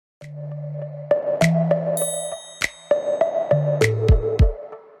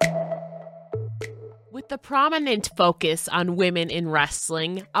With a prominent focus on women in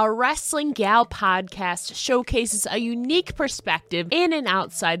wrestling, our Wrestling Gal podcast showcases a unique perspective in and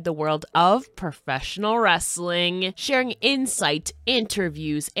outside the world of professional wrestling, sharing insight,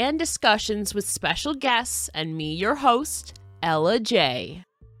 interviews, and discussions with special guests and me, your host, Ella J.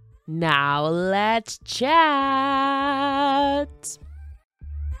 Now let's chat.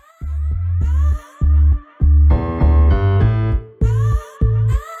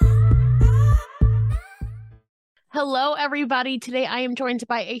 Hello, everybody. Today I am joined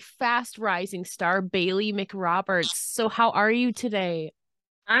by a fast rising star, Bailey McRoberts. So how are you today?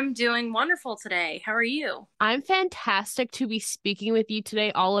 I'm doing wonderful today. How are you? I'm fantastic to be speaking with you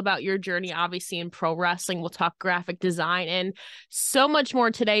today, all about your journey, obviously, in pro wrestling. We'll talk graphic design and so much more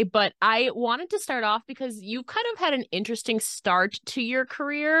today. But I wanted to start off because you kind of had an interesting start to your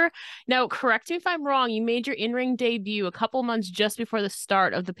career. Now, correct me if I'm wrong, you made your in-ring debut a couple months just before the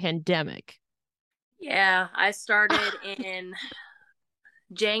start of the pandemic. Yeah, I started in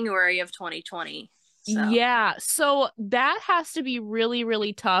January of 2020. Yeah, so that has to be really,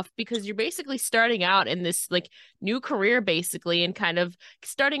 really tough because you're basically starting out in this like new career, basically, and kind of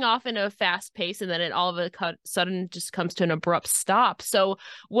starting off in a fast pace, and then it all of a sudden just comes to an abrupt stop. So,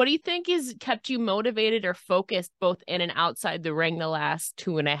 what do you think has kept you motivated or focused both in and outside the ring the last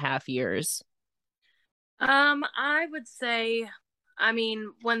 2.5 years? I would say,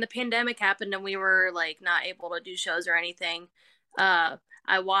 when the pandemic happened and we were like not able to do shows or anything,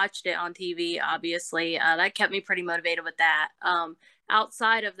 I watched it on TV, obviously. That kept me pretty motivated with that.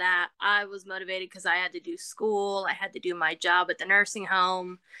 Outside of that, I was motivated because I had to do school, I had to do my job at the nursing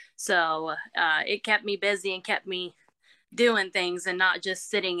home. So it kept me busy and kept me doing things and not just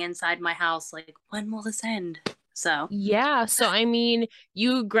sitting inside my house like, when will this end? So, Yeah, so I mean,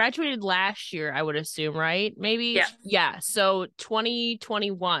 you graduated last year, I would assume, right? Maybe. yeah. Yeah, so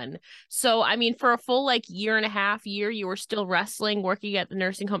 2021. So I mean, for a full like year and a half year, you were still wrestling, working at the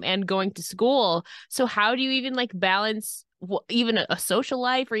nursing home and going to school. So how do you even like balance even a social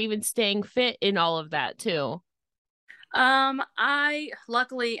life or even staying fit in all of that too? I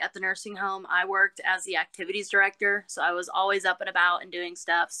luckily at the nursing home, I worked as the activities director, so I was always up and about and doing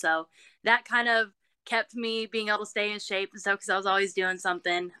stuff. So that kind of kept me being able to stay in shape and stuff because I was always doing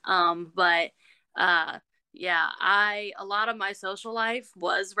something. But yeah, I a lot of my social life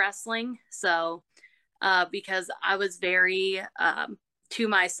was wrestling. So because I was very to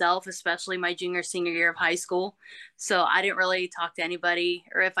myself, especially my junior senior year of high school. So I didn't really talk to anybody,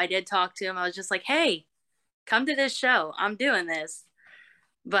 or if I did talk to them, I was just like, hey, come to this show. I'm doing this.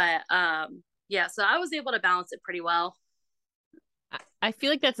 But yeah, so I was able to balance it pretty well. I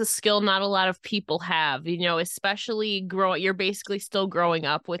feel like that's a skill not a lot of people have, especially you're basically still growing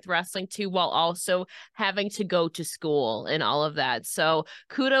up with wrestling too, while also having to go to school and all of that. So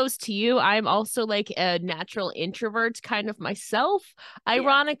kudos to you. I'm also like a natural introvert kind of myself, Yeah.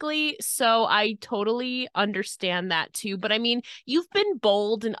 ironically. So I totally understand that too. But I mean, you've been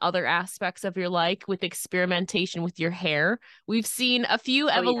bold in other aspects of your life with experimentation with your hair. We've seen a few Oh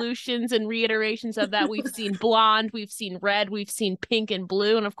yeah. evolutions and reiterations of that. We've seen blonde, we've seen red, we've seen pink and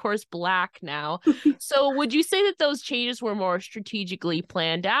blue, and of course black now. So would you say that those changes were more strategically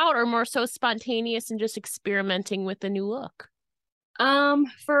planned out or more so spontaneous and just experimenting with the new look?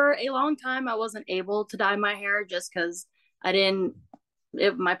 For a long time I wasn't able to dye my hair just because I didn't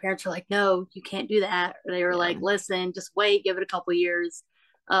my parents were like, no, you can't do that. They were Yeah. like, listen, just wait, give it a couple years.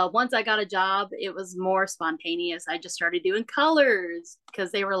 Once I got a job, it was more spontaneous. I just started doing colors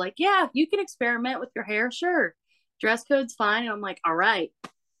because they were like, yeah, you can experiment with your hair, sure. Dress code's fine. And I'm like, all right.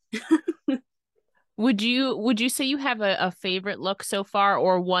 Would you say you have a favorite look so far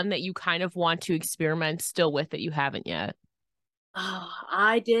or one that you kind of want to experiment still with that you haven't yet? Oh,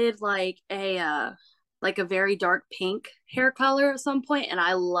 I did like a very dark pink hair color at some point, and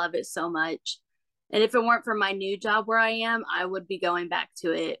I love it so much. And if it weren't for my new job where I am, I would be going back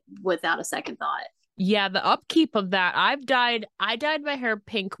to it without a second thought. Yeah, the upkeep of that. I dyed my hair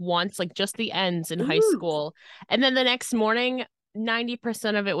pink once, like just the ends in high Ooh. school. And then the next morning,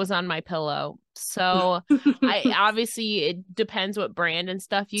 90% of it was on my pillow. So I obviously it depends what brand and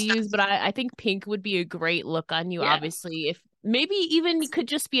stuff you use, but I think pink would be a great look on you, Yeah. obviously. If maybe even you could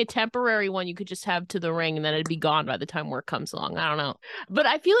just be a temporary one you could just have to the ring and then it'd be gone by the time work comes along. I don't know. But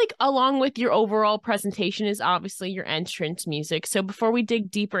I feel like along with your overall presentation is obviously your entrance music. So before we dig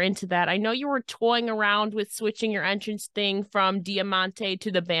deeper into that, I know you were toying around with switching your entrance thing from Diamante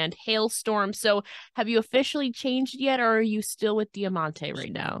to the band Hailstorm. So have you officially changed yet, or are you still with Diamante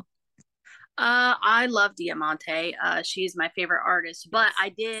right now? I love Diamante. She's my favorite artist, but I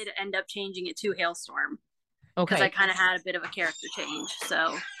did end up changing it to Hailstorm because I Okay. kind of had a bit of a character change.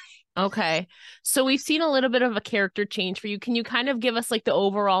 So Okay. So we've seen a little bit of a character change for you. Can you kind of give us like the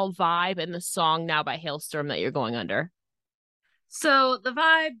overall vibe and the song now by Hailstorm that you're going under? So the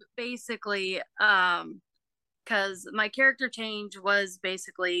vibe basically, because my character change was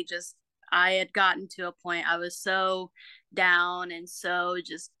basically just I had gotten to a point I was so down and so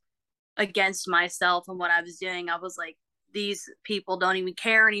just against myself and what I was doing. I was like, these people don't even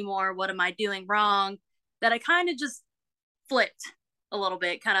care anymore. What am I doing wrong? That I kind of just flipped a little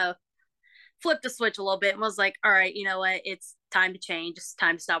bit, kind of flipped the switch a little bit and was like, all right, you know what? It's time to change. It's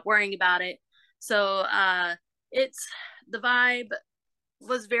time to stop worrying about it. So it's the vibe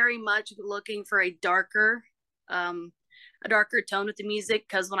was very much looking for um, a darker tone with the music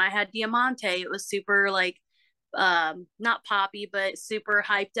because when I had Diamante, it was super like not poppy but super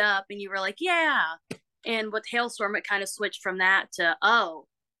hyped up and you were like yeah, and with Hailstorm it kind of switched from that to oh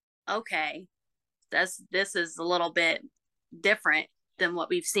okay, this is a little bit different than what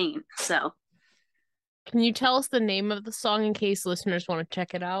we've seen. So Can you tell us the name of the song in case listeners want to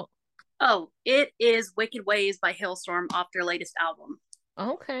check it out? oh, it is Wicked Ways by Hailstorm off their latest album.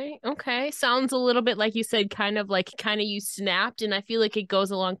 Okay, okay. Sounds a little bit like you said, kind of you snapped, and I feel like it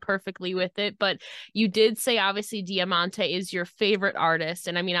goes along perfectly with it. But you did say obviously Diamante is your favorite artist,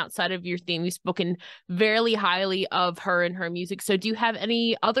 and I mean outside of your theme, you've spoken very highly of her and her music. So do you have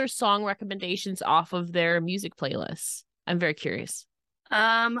any other song recommendations off of their music playlists? I'm very curious.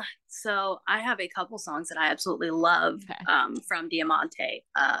 So I have a couple songs that I absolutely love Okay. from Diamante.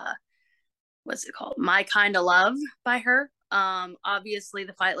 What's it called? My Kind of Love by her. Obviously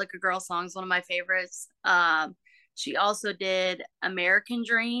the Fight Like a Girl song is one of my favorites. She also did American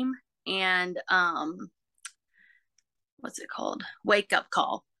Dream and what's it called? Wake Up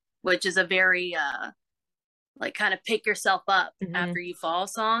Call, which is a very like kind of pick yourself up Mhm. after you fall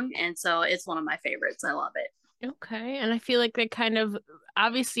song. And so it's one of my favorites. I love it. Okay. And I feel like they kind of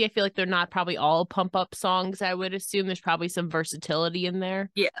obviously I feel like they're not probably all pump up songs. I would assume there's probably some versatility in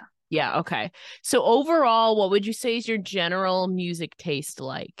there. Yeah. Yeah, okay. So overall, what would you say is your general music taste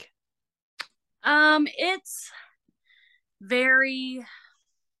like? It's very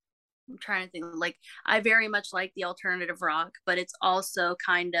I'm trying to think like I very much like the alternative rock, but it's also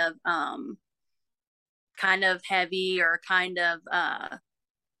kind of heavy or kind of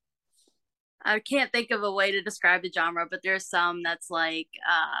I can't think of a way to describe the genre, but there's some that's like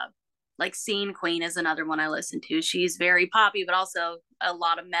Scene Queen is another one I listen to. She's very poppy, but also a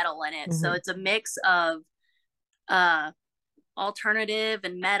lot of metal in it. So Hmm. it's a mix of uh alternative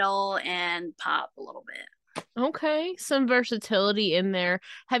and metal and pop a little bit. Okay, some versatility in there.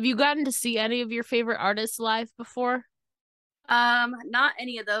 Have you gotten to see any of your favorite artists live before? Not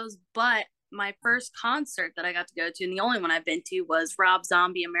any of those, but my first concert that I got to go to, and the only one I've been to, was Rob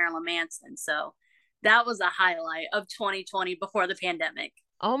Zombie and Marilyn Manson. So that was a highlight of 2020 before the pandemic.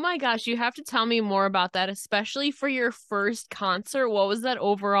 Oh my gosh, you have to tell me more about that, especially for your first concert. What was that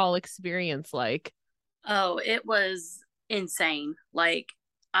overall experience like? Oh, it was insane. Like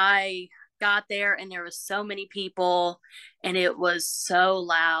I got there and there was so many people and it was so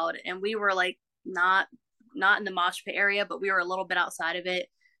loud and we were like not in the mosh pit area, but we were a little bit outside of it.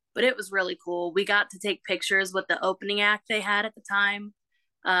 But it was really cool. We got to take pictures with the opening act they had at the time.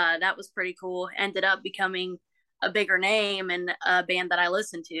 That was pretty cool. Ended up becoming a bigger name and a band that I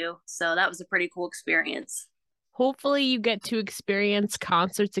listened to. So that was a pretty cool experience. Hopefully you get to experience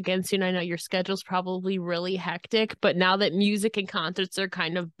concerts again soon. I know your schedule's probably really hectic, but now that music and concerts are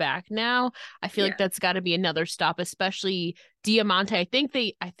kind of back now, I feel like Yeah. that's got to be another stop, especially Diamante. I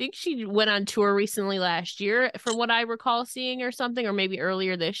think she went on tour recently last year from what I recall seeing or something, or maybe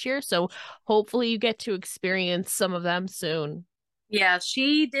earlier this year. So hopefully you get to experience some of them soon. Yeah,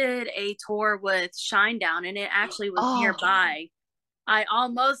 she did a tour with Shinedown and it actually was Oh, nearby. I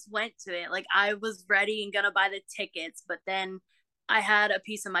almost went to it. Like I was ready and gonna buy the tickets, but then I had a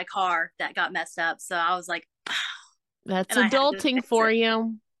piece of my car that got messed up. So I was like, that's and I had to adulting fix for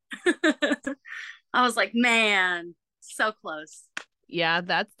you. it. I was like, man, so close. Yeah,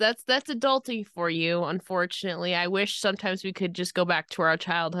 that's adulting for you, unfortunately. I wish sometimes we could just go back to our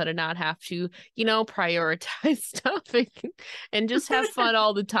childhood and not have to, prioritize stuff and just have fun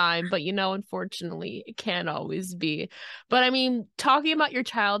all the time. But unfortunately, it can't always be. But I mean, talking about your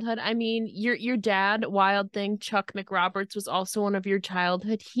childhood, I mean, your dad, Wild Thing, Chuck McRoberts, was also one of your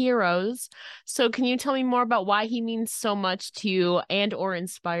childhood heroes. So can you tell me more about why he means so much to you and or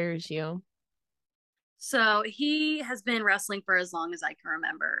inspires you? So he has been wrestling for as long as I can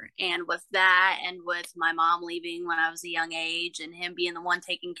remember. And with that, and with my mom leaving when I was a young age, and him being the one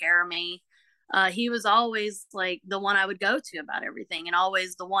taking care of me, he was always like the one I would go to about everything, and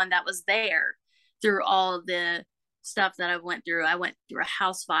always the one that was there through all the stuff that I went through. I went through a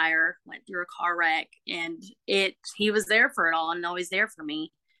house fire, went through a car wreck, and he was there for it all and always there for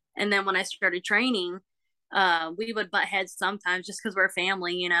me. And then when I started training, we would butt heads sometimes just because we're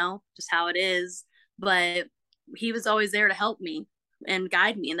family, just how it is. But he was always there to help me and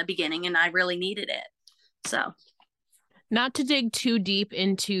guide me in the beginning, and I really needed it. So, not to dig too deep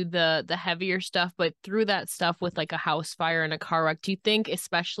into the heavier stuff, but through that stuff with like a house fire and a car wreck, do you think,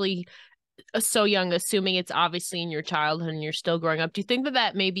 especially so young, assuming it's obviously in your childhood and you're still growing up, do you think that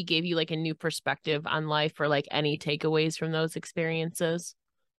that maybe gave you like a new perspective on life, or like any takeaways from those experiences?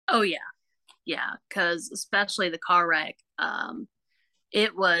 oh yeah, because especially the car wreck,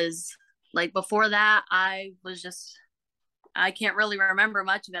 it was like before that, I can't really remember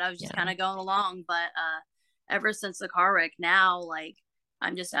much of it. I was just Yeah. kind of going along, but ever since the car wreck, now like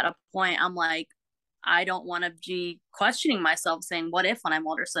I'm just at a point. I'm like, I don't want to be questioning myself, saying, "What if?" when I'm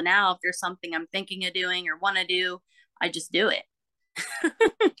older. So now, if there's something I'm thinking of doing or want to do, I just do it,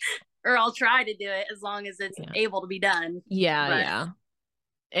 or I'll try to do it as long as it's Yeah. able to be done. Yeah, But yeah.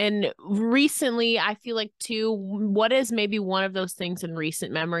 And recently, I feel like too, what is maybe one of those things in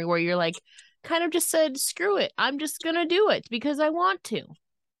recent memory where you're like, kind of just said, screw it, I'm just gonna do it because I want to.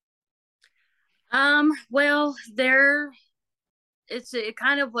 well, it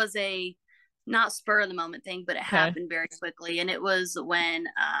kind of was a not spur of the moment thing, but it Okay. happened very quickly, and it was when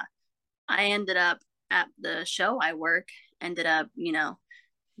I ended up at the show I work, ended up,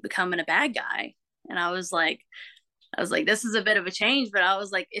 becoming a bad guy. And I was like, this is a bit of a change, but I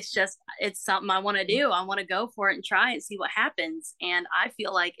was like, it's something I want to do. I want to go for it and try and see what happens. And I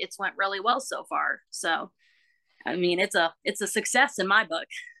feel like it's went really well so far. So, I mean, it's a success in my book.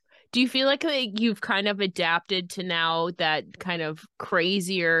 Do you feel like you've kind of adapted to now that kind of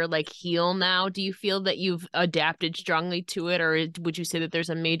crazier like heel now? Do you feel that you've adapted strongly to it, or would you say that there's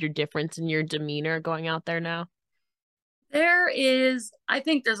a major difference in your demeanor going out there now? I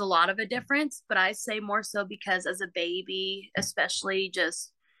think there's a lot of a difference, but I say more so because as a baby, especially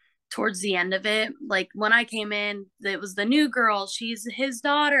just towards the end of it, like when I came in, it was the new girl, she's his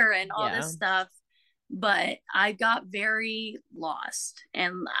daughter, and all this Yeah. stuff. But I got very lost.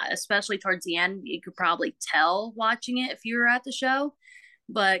 And especially towards the end, you could probably tell watching it if you were at the show.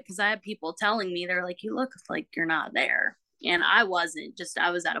 But because I had people telling me, they're like, you look like you're not there. And I wasn't, just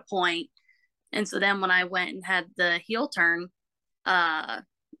I was at a point. And so then when I went and had the heel turn, uh,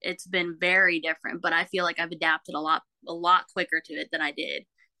 it's been very different. But I feel like I've adapted a lot quicker to it than I did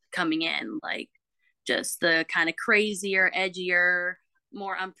coming in. Like just the kind of crazier, edgier,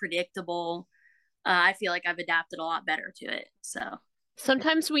 more unpredictable. I feel like I've adapted a lot better to it. So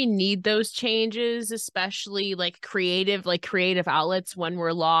Sometimes we need those changes, especially like creative outlets when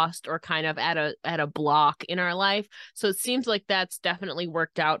we're lost or kind of at a block in our life. So it seems like that's definitely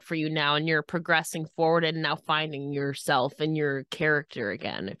worked out for you now, and you're progressing forward and now finding yourself and your character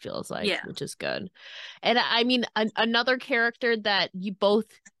again, it feels like, yeah, which is good. And I mean, another character that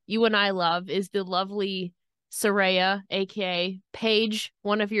you and I love is the lovely Soraya, aka Paige,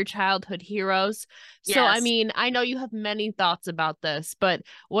 one of your childhood heroes. So, I yes. mean, I know you have many thoughts about this, but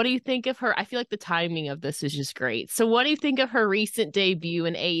what do you think of her? I feel like the timing of this is just great. So, what do you think of her recent debut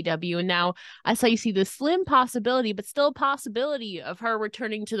in AEW? And now I saw you see the slim possibility, but still a possibility of her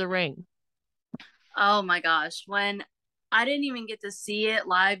returning to the ring. Oh my gosh. When I didn't even get to see it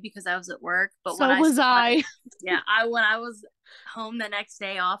live because I was at work, but when So I was saw it, I. yeah, I when I was home the next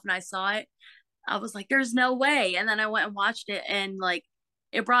day off and I saw it, I was like, there's no way. And then I went and watched it, and like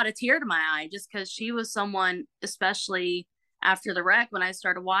it brought a tear to my eye just because she was someone, especially after the wreck, when I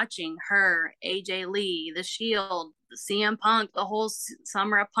started watching her, AJ Lee, The Shield, CM Punk, the whole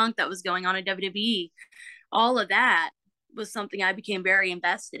summer of Punk that was going on in WWE, all of that was something I became very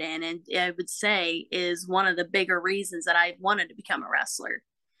invested in. And I would say is one of the bigger reasons that I wanted to become a wrestler.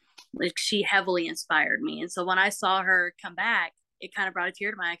 Like she heavily inspired me. And so when I saw her come back, it kind of brought a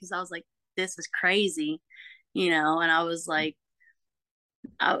tear to my eye because I was like, this is crazy, and I was like,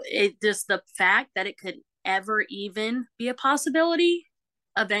 it just the fact that it could ever even be a possibility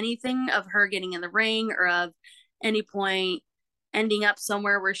of anything of her getting in the ring or of any point ending up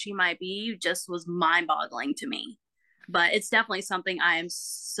somewhere where she might be just was mind boggling to me. But it's definitely something I am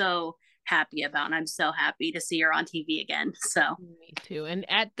so happy about. And I'm so happy to see her on TV again. So, Me too. And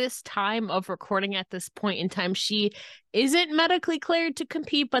at this time of recording, at this point in time, she isn't medically cleared to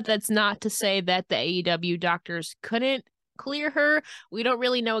compete, but that's not to say that the AEW doctors couldn't clear her. We don't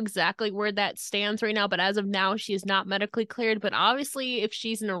really know exactly where that stands right now, but as of now, she is not medically cleared. But obviously, if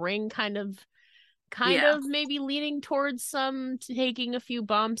she's in a ring kind of kind Yeah. of maybe leaning towards some taking a few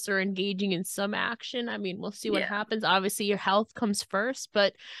bumps or engaging in some action. I mean, we'll see what Yeah. happens. Obviously, your health comes first,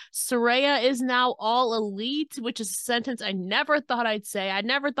 but Soraya is now all elite, which is a sentence I never thought I'd say. I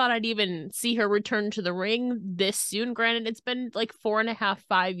never thought I'd even see her return to the ring this soon. Granted, it's been like 4.5,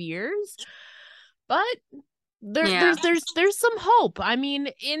 5 years, but there Yeah. there's some hope. I mean,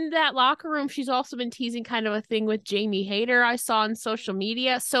 in that locker room, she's also been teasing kind of a thing with Jamie Hayter I saw on social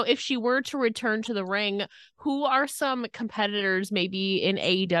media. So if she were to return to the ring, who are some competitors maybe in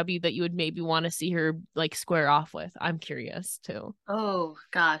AEW that you would maybe want to see her like square off with? I'm curious too. Oh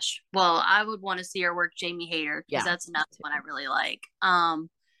gosh. Well, I would want to see her work Jamie Hayter because Yeah. that's another one I really like.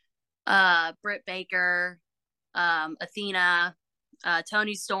 Britt Baker, Athena,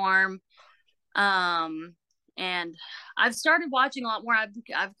 Tony Storm, um, and I've started watching a lot more. I've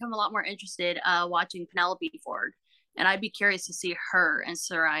become a lot more interested watching Penelope Ford, and I'd be curious to see her and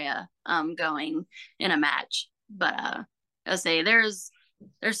Soraya going in a match. But I say there's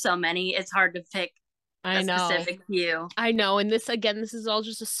so many. It's hard to pick I a know. specific few. I know. And this, again, this is all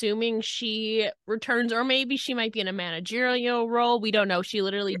just assuming she returns, or maybe she might be in a managerial role. We don't know. She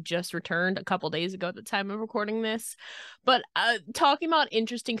literally just returned a couple days ago at the time of recording this. But talking about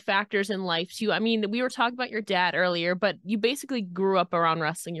interesting factors in life, too. I mean, we were talking about your dad earlier, but you basically grew up around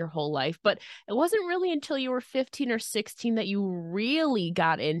wrestling your whole life. But it wasn't really until you were 15 or 16 that you really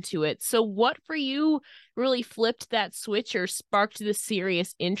got into it. So, what for you really flipped that switch or sparked the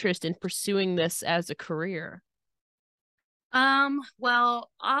serious interest in pursuing this as a career? Well,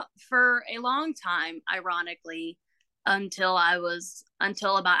 for a long time, ironically, until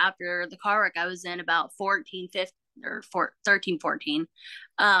about after the car wreck, I was in about 14, 15, or 13, 14.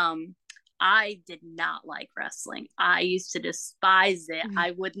 I did not like wrestling. I used to despise it.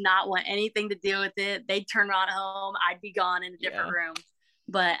 I would not want anything to do with it. They'd turn around at home, I'd be gone in a different Yeah. room.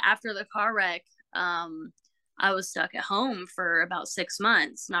 But after the car wreck, I was stuck at home for about 6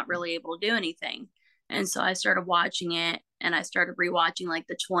 months, not really able to do anything. And so I started watching it, and I started rewatching like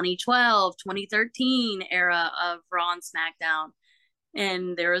the 2012, 2013 era of Raw and SmackDown.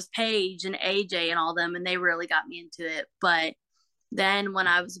 And there was Paige and AJ and all them, and they really got me into it. But then when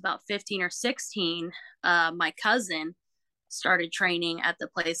I was about 15 or 16, my cousin started training at the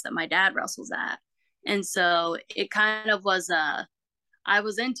place that my dad wrestles at. And so it kind of was I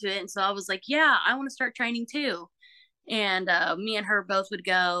was into it. And so I was like, yeah, I want to start training too. And me and her both would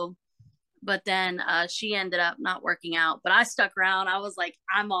go, but then she ended up not working out. But I stuck around. I was like,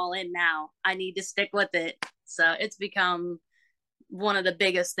 I'm all in now. I need to stick with it. So it's become one of the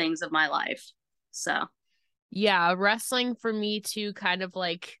biggest things of my life. So Yeah, wrestling for me too, kind of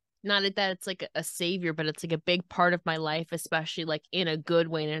like not that it's like a savior, but it's like a big part of my life, especially like in a good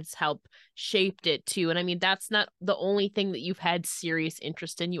way, and it's helped shaped it too. And I mean, that's not the only thing that you've had serious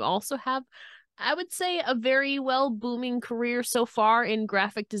interest in. You also have, I would say, a very well booming career so far in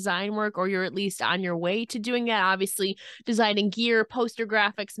graphic design work, or you're at least on your way to doing that. Obviously, designing gear, poster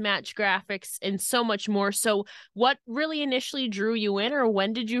graphics, match graphics, and so much more. So, what really initially drew you in, or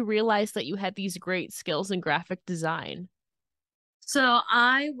when did you realize that you had these great skills in graphic design? So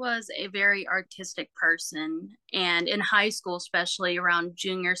I was a very artistic person, and in high school, especially around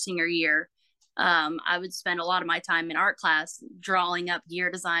junior, senior year, I would spend a lot of my time in art class drawing up gear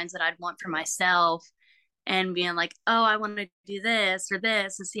designs that I'd want for Yeah. myself and being like, oh, I want to do this or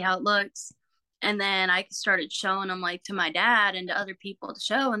this and see how it looks. And then I started showing them like to my dad and to other people to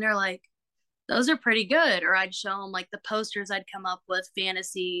show, and they're like, those are pretty good. Or I'd show them like the posters I'd come up with,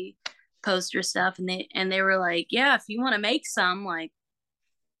 fantasy poster stuff, and they were like, yeah, if you want to make some, like,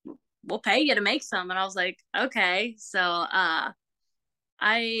 we'll pay you to make some. And I was like, okay. So I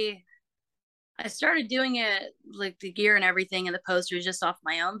I started doing it, like the gear and everything and the posters, just off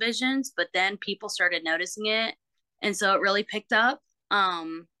my own visions, but then people started noticing it, and so it really picked up.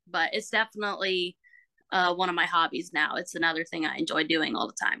 But it's definitely one of my hobbies now. It's another thing I enjoy doing all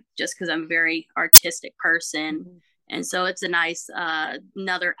the time, just because I'm a very artistic person, Mhm. and so it's a nice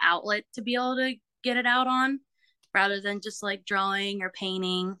another outlet to be able to get it out on, rather than just like drawing or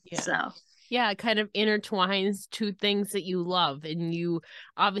painting. Yeah. So Yeah, it kind of intertwines two things that you love. And you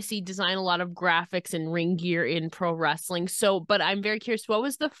obviously design a lot of graphics and ring gear in pro wrestling. So, but I'm very curious, what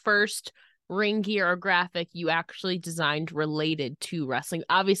was the first ring gear or graphic you actually designed related to wrestling?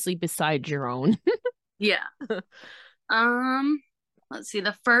 Obviously, besides your own. yeah. Um, let's see.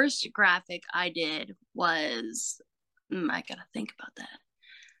 The first graphic I did was, I gotta think about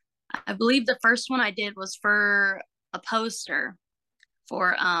that. I believe the first one I did was for a poster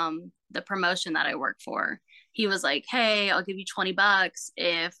for the promotion that I work for. He was like, "Hey, I'll give you $20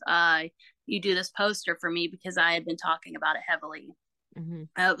 if you do this poster for me," because I had been talking about it heavily. Hmm.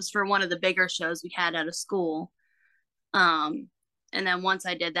 It was for one of the bigger shows we had at a school. Um, and then once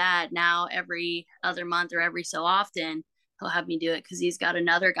I did that, now every other month or every so often, he'll have me do it because he's got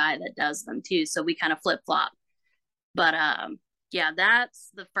another guy that does them too. So we kind of flip flop. But yeah, that's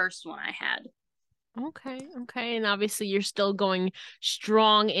the first one I had. Okay, okay. And obviously you're still going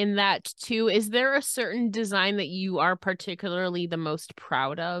strong in that too. Is there a certain design that you are particularly the most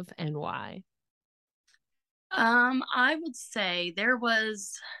proud of and why? I would say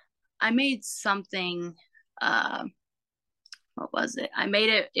I made something. Uh, what was it? I made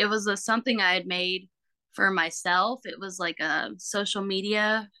it. It was something I had made for myself. It was like a social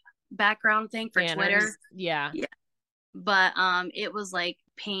media background thing for Twitter. Banners. Yeah. Yeah, but it was like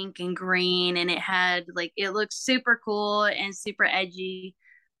pink and green, and it had like it looked super cool and super edgy.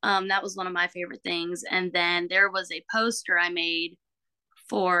 That was one of my favorite things. And then there was a poster I made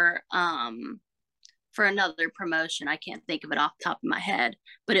for for another promotion. I can't think of it off the top of my head,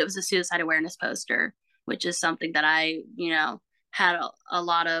 but it was a suicide awareness poster, which is something that I, had a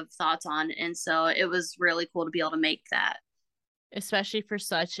lot of thoughts on. And so it was really cool to be able to make that. Especially for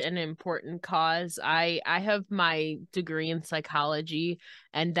such an important cause. I have my degree in psychology,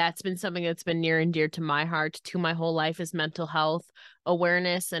 and that's been something that's been near and dear to my heart to my whole life is mental health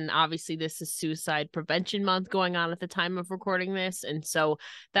awareness. And obviously this is suicide prevention month going on at the time of recording this, and so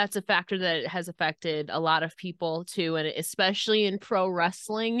that's a factor that has affected a lot of people too, and especially in pro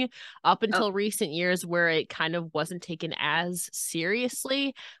wrestling up Oh, until recent years where it kind of wasn't taken as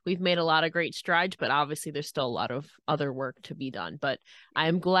seriously. We've made a lot of great strides, but obviously there's still a lot of other work to be done. But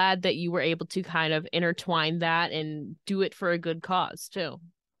I'm glad that you were able to kind of intertwine that and do it for a good cause too.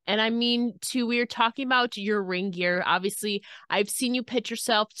 And I mean, too, we were talking about your ring gear. Obviously, I've seen you pitch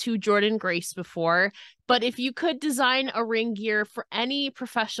yourself to Jordan Grace before, but if you could design a ring gear for any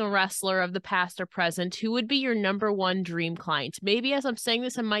professional wrestler of the past or present, who would be your number one dream client? Maybe as I'm saying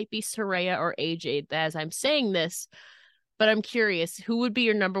this, it might be Soraya or AJ as I'm saying this, but I'm curious, who would be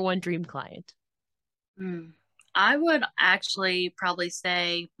your number one dream client? hmm. I would actually probably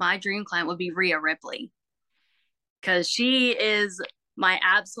say my dream client would be Rhea Ripley because she is my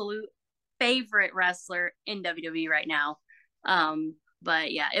absolute favorite wrestler in WWE right now.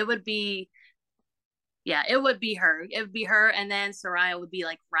 But yeah, it would be her. It would be her, and then Soraya would be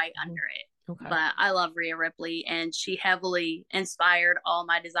like right Mhm. under it. Okay. But I love Rhea Ripley, and she heavily inspired all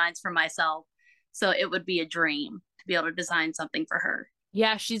my designs for myself. So it would be a dream to be able to design something for her.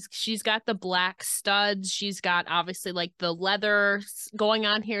 Yeah, she's got the black studs. She's got obviously like the leather going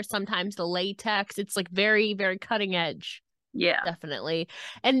on here, sometimes the latex. It's like very, very cutting edge. Yeah. Definitely.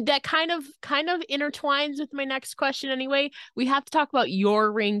 And that kind of intertwines with my next question anyway. We have to talk about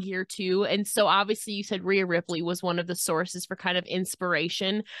your ring gear too. And so obviously you said Rhea Ripley was one of the sources for kind of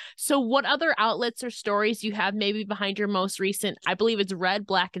inspiration. So what other outlets or stories you have maybe behind your most recent, I believe it's red,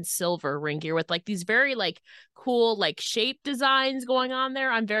 black, and silver ring gear with like these very like cool like shape designs going on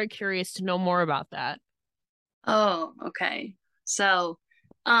there. I'm very curious to know more about that. Oh, okay. So,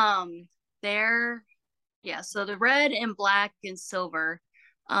 um, there yeah, so the red and black and silver,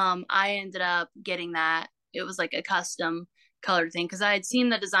 I ended up getting that. It was like a custom colored thing because I had seen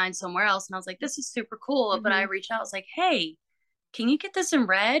the design somewhere else and I was like, this is super cool. But I Hmm. reached out, I was like, hey, can you get this in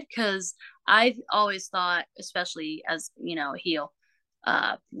red? Because I've always thought, especially as, a heel,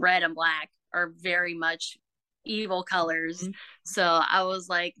 red and black are very much evil colors. So I was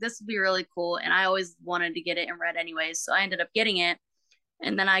like, this would be really cool. And I always wanted to get it in red anyways. So I ended up getting it,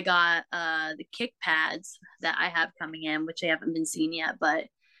 and then I got the kick pads that I have coming in, which I haven't been seen yet, but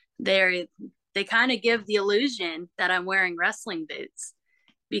they're they kind of give the illusion that I'm wearing wrestling boots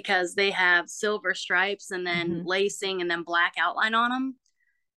because they have silver stripes and then Hmm. lacing and then black outline on them.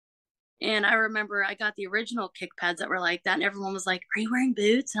 And I remember I got the original kick pads that were like that, and everyone was like, "Are you wearing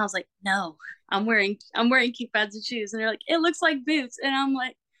boots?" And I was like, "No, I'm wearing kick pads and shoes." And they're like, "It looks like boots," and I'm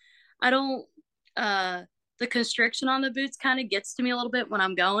like, I don't uh the constriction on the boots kind of gets to me a little bit when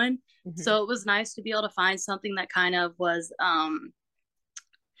I'm going. Hmm. So it was nice to be able to find something that kind of was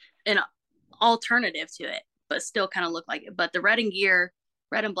an alternative to it, but still kind of looked like it. But the red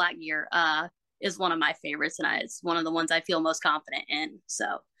and black gear is one of my favorites, and it's one of the ones I feel most confident in.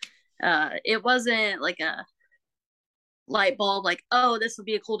 So it wasn't like a light bulb, like, oh, this would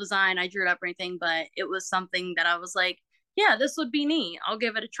be a cool design. I drew it up or anything, but it was something that I was like, yeah, this would be neat. I'll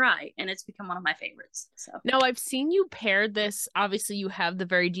give it a try. And it's become one of my favorites. So, No, I've seen you pair this. Obviously, you have the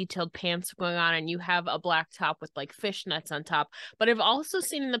very detailed pants going on, and you have a black top with like fishnets on top. But I've also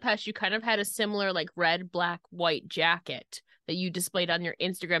seen in the past you kind of had a similar like red, black, white jacket that you displayed on your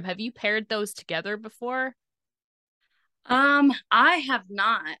Instagram. Have you paired those together before? I have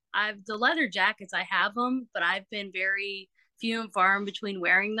not. The leather jackets, I have them, but I've been very few and far in between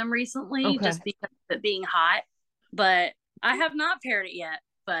wearing them recently, Okay. just because of it being hot. But I have not paired it yet.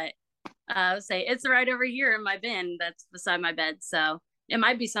 But I would say it's right over here in my bin that's beside my bed. So it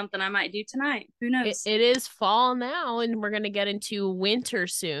might be something I might do tonight. Who knows? It is fall now, and we're going to get into winter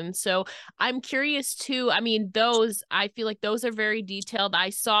soon. So I'm curious too. I mean, those, I feel like those are very detailed.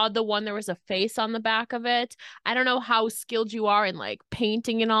 I saw the one, there was a face on the back of it. I don't know how skilled you are in like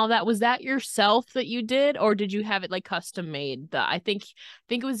painting and all that. Was that yourself that you did, or did you have it like custom made? I think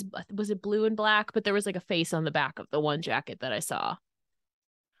it was it blue and black, but there was like a face on the back of the one jacket that I saw.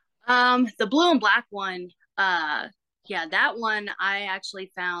 The blue and black one, yeah, that one I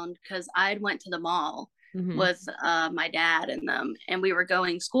actually found because I went to the mall Mm-hmm. with my dad and them, and we were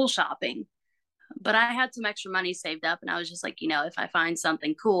going school shopping. But I had some extra money saved up, and I was just like, if I find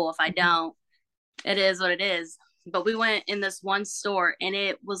something cool, if I Mm-hmm. don't, it is what it is. But we went in this one store, and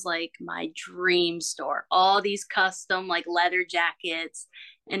it was like my dream store. All these custom like leather jackets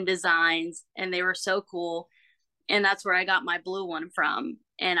and designs, and they were so cool. And that's where I got my blue one from.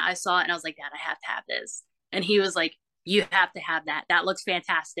 And I saw it and I was like, Dad, I have to have this. And he was like, you have to have that. That looks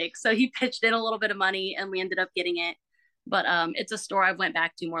fantastic. So he pitched in a little bit of money and we ended up getting it. But it's a store I've went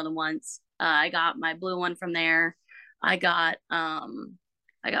back to more than once. I got my blue one from there. I got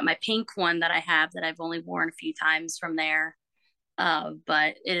I got my pink one that I have that I've only worn a few times from there.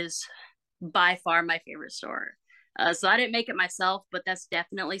 But it is by far my favorite store. So I didn't make it myself, but that's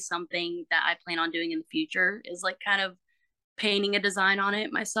definitely something that I plan on doing in the future is like kind of painting a design on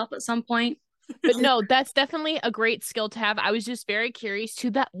it myself at some point. But no, that's definitely a great skill to have. I was just very curious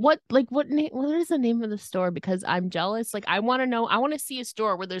to that. What is the name of the store? Because I'm jealous. Like I want to know, I want to see a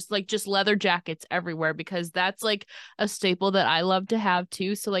store where there's like just leather jackets everywhere because that's like a staple that I love to have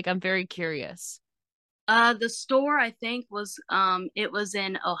too. So like I'm very curious. The store I think was it was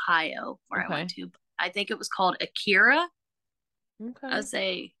in Ohio where I went Okay. to. I think it was called Akira. I Okay.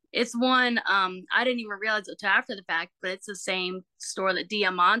 say it's one I didn't even realize it until after the fact, but it's the same store that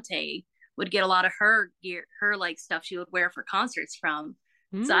Diamante would get a lot of her gear, her like stuff she would wear for concerts from.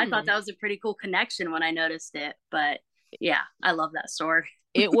 So I thought Hmm. that was a pretty cool connection when I noticed it. But yeah, I love that store.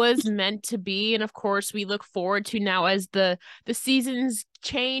 It was meant to be, and of course we look forward to now as the seasons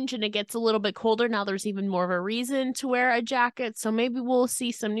change and it gets a little bit colder. Now there's even more of a reason to wear a jacket, so maybe we'll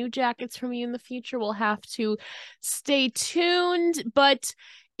see some new jackets from you in the future. We'll have to stay tuned. But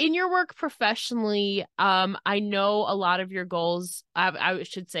in your work professionally, I know a lot of your goals, I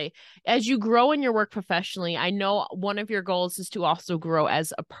should say, as you grow in your work professionally, I know one of your goals is to also grow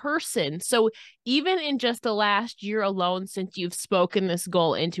as a person. So even in just the last year alone, since you've spoken this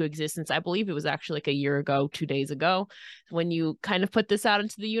goal into existence, I believe it was actually like a year ago, 2 days ago, when you kind of put this out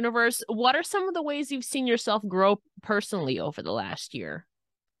into the universe, what are some of the ways you've seen yourself grow personally over the last year?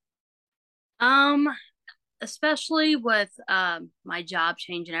 Um, Especially with my job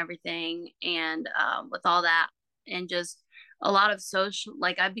change and everything, and with all that, and just a lot of social.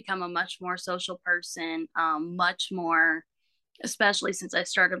 Like I've become a much more social person, much more, especially since I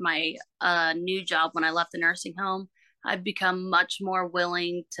started my new job when I left the nursing home. I've become much more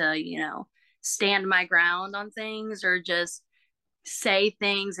willing to, stand my ground on things or just say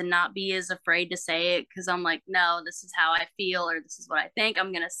things and not be as afraid to say it because I'm like, no, this is how I feel or this is what I think.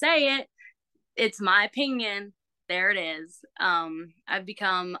 I'm gonna say it. It's my opinion. There it is. I've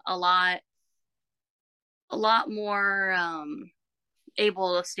become a lot more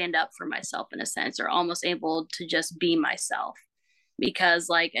able to stand up for myself in a sense, or almost able to just be myself. Because,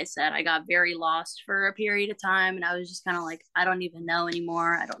 like I said, I got very lost for a period of time, and I was just kind of like, I don't even know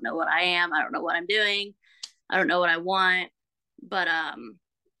anymore. I don't know what I am. I don't know what I'm doing. I don't know what I want. But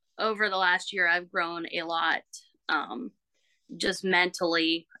over the last year, I've grown a lot. Just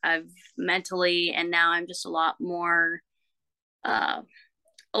mentally, and now I'm just uh,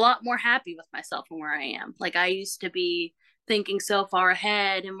 a lot more happy with myself and where I am. Like I used to be thinking so far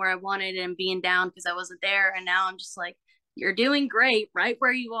ahead and where I wanted and being down because I wasn't there. And now I'm just like, you're doing great right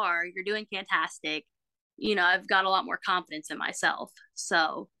where you are. You're doing fantastic. I've got a lot more confidence in myself.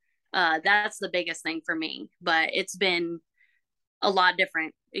 So that's the biggest thing for me. But it's been a lot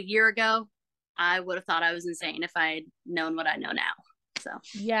different. A year ago, I would have thought I was insane if I had known what I know now. So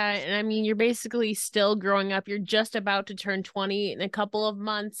Yeah, and I mean you're basically still growing up. You're just about to turn 20 in a couple of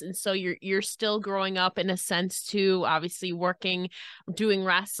months, and so you're still growing up in a sense too, obviously working, doing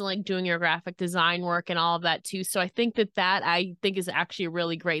wrestling, doing your graphic design work and all of that too. So I think that I think is actually a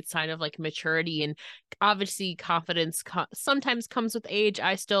really great sign of like maturity, and obviously confidence sometimes comes with age.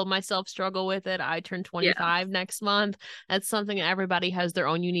 I still myself struggle with it. I turn yeah, 25 next month. That's something that everybody has their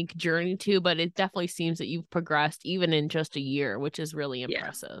own unique journey to, but it definitely seems that you've progressed even in just a year, which is really yeah.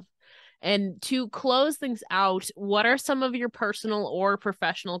 impressive. And to close things out, what are some of your personal or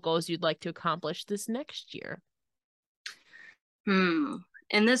professional goals you'd like to accomplish this next year? In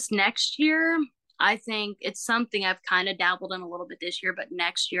this next year, I think it's something I've kind of dabbled in a little bit this year, but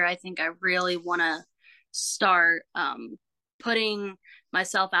next year, I think I really want to start putting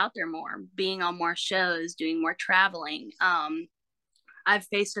myself out there more, being on more shows, doing more traveling. I've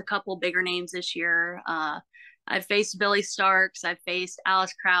faced a couple bigger names this year. I've faced Billy Starks. I've faced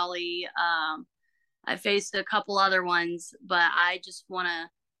Alice Crowley. I've faced a couple other ones, but I just want to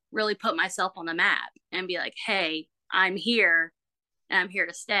really put myself on the map and be like, hey, I'm here and I'm here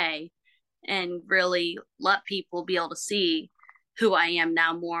to stay, and really let people be able to see who I am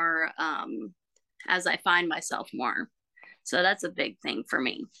now more as I find myself more. So that's a big thing for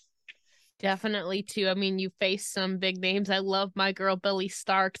me. Definitely too. I mean, you face some big names. I love my girl Billy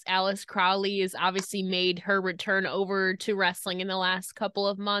Starks. Alice Crowley has obviously made her return over to wrestling in the last couple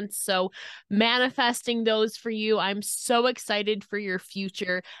of months. So manifesting those for you. I'm so excited for your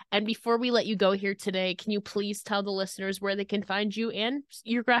future. And before we let you go here today, can you please tell the listeners where they can find you and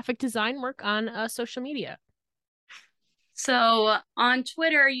your graphic design work on social media? So on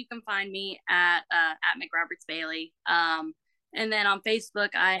Twitter, you can find me at McRoberts Bailey. And then on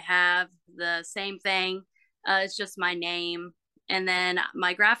Facebook, I have the same thing. It's just my name. And then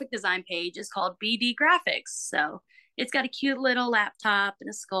my graphic design page is called BD Graphics. So it's got a cute little laptop and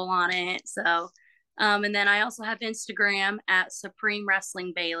a skull on it. So, and then I also have Instagram at Supreme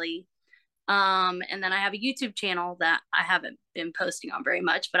Wrestling Bailey. And then I have a YouTube channel that I haven't been posting on very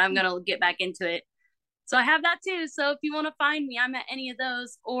much, but I'm going to get back into it. So I have that too. So if you want to find me, I'm at any of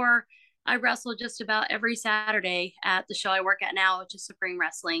those, or I wrestle just about every Saturday at the show I work at now, which is Supreme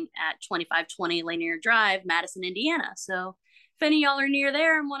Wrestling at 2520 Lanier Drive, Madison, Indiana. So if any of y'all are near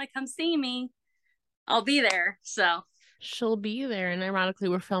there and want to come see me, I'll be there. So She'll be there. And ironically,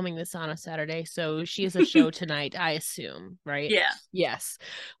 we're filming this on a Saturday. So she has a show tonight, I assume, right? yeah. Yes.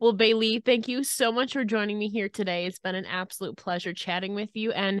 Well, Bailey, thank you so much for joining me here today. It's been an absolute pleasure chatting with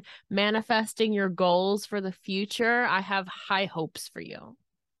you and manifesting your goals for the future. I have high hopes for you.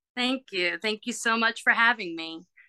 Thank you. Thank you so much for having me.